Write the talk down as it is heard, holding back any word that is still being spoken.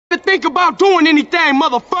to think about doing anything,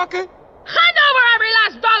 motherfucker. Hand over every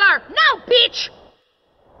last dollar! Now, bitch!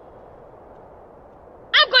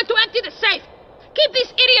 I'm going to empty the safe. Keep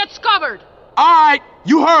these idiots covered. Alright,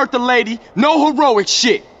 you heard the lady. No heroic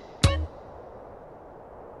shit.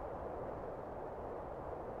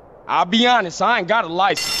 I'll be honest, I ain't got a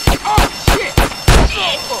license. Oh, shit!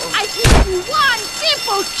 I give you one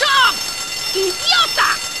simple job! Idiota!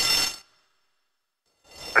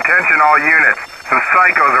 Attention all units. Some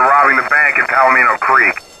psychos are robbing the bank in Palomino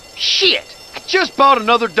Creek. Shit! I just bought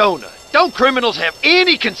another donut. Don't criminals have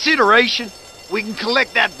any consideration? We can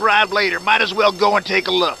collect that bribe later. Might as well go and take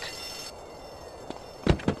a look.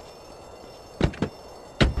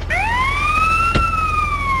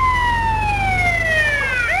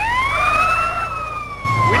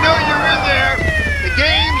 We know you're in there. The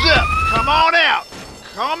game's up. Come on out.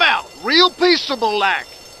 Come out. Real peaceable like.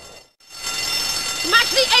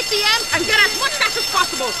 Smash the ATM and get as much cash as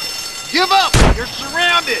possible. Give up. You're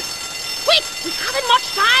surrounded. Quick! We haven't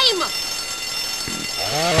much time!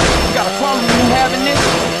 You got a problem with me having this?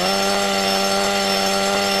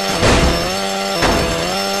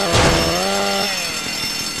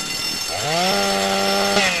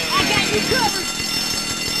 I got you covered!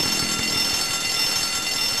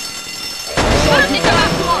 Don't need the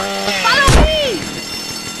last door! Follow me!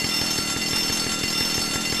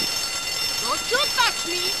 Don't you touch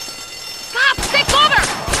me! Stop! Take cover!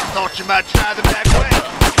 Thought you might try the back way.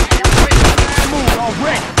 Move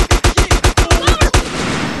already.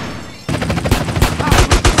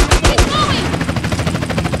 Keep going!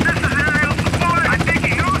 This is aerial support. I think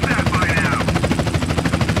he knows that by now.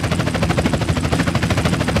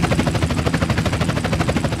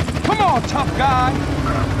 Come on, tough guy.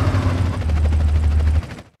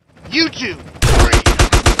 You two.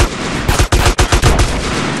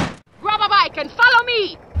 Grab a bike and follow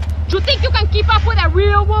me! You think you can keep up with a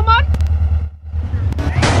real woman?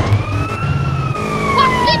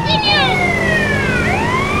 What's keeping you?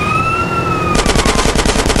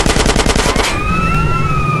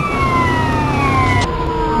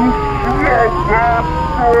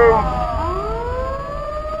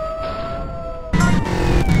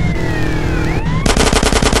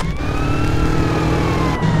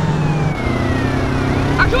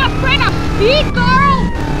 Are you afraid of speed, girl?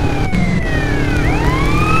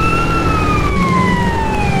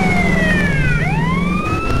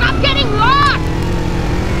 Stop getting lost!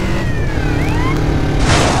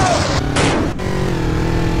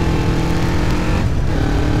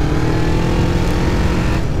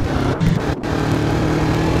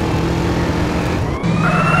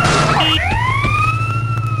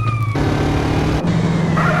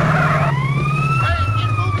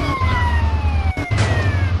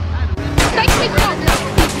 Take me from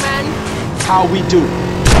this man. How we do? Is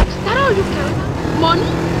that all you care about? Money?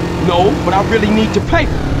 No, but I really need to pay.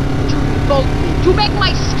 You revolt me. You make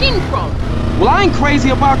my skin crawl. Well, I ain't crazy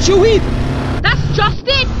about you either. That's just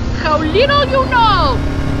it. How little you know.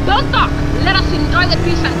 Don't talk. Let us enjoy the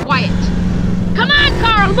peace and quiet. Come on,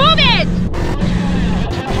 Carl, move it!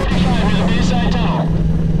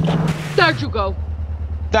 There you go.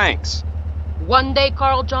 Thanks. One day,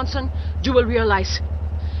 Carl Johnson, you will realize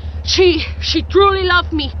she truly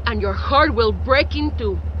loved me, and your heart will break in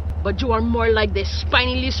two. But you are more like the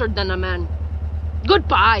spiny lizard than a man.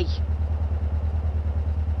 Goodbye.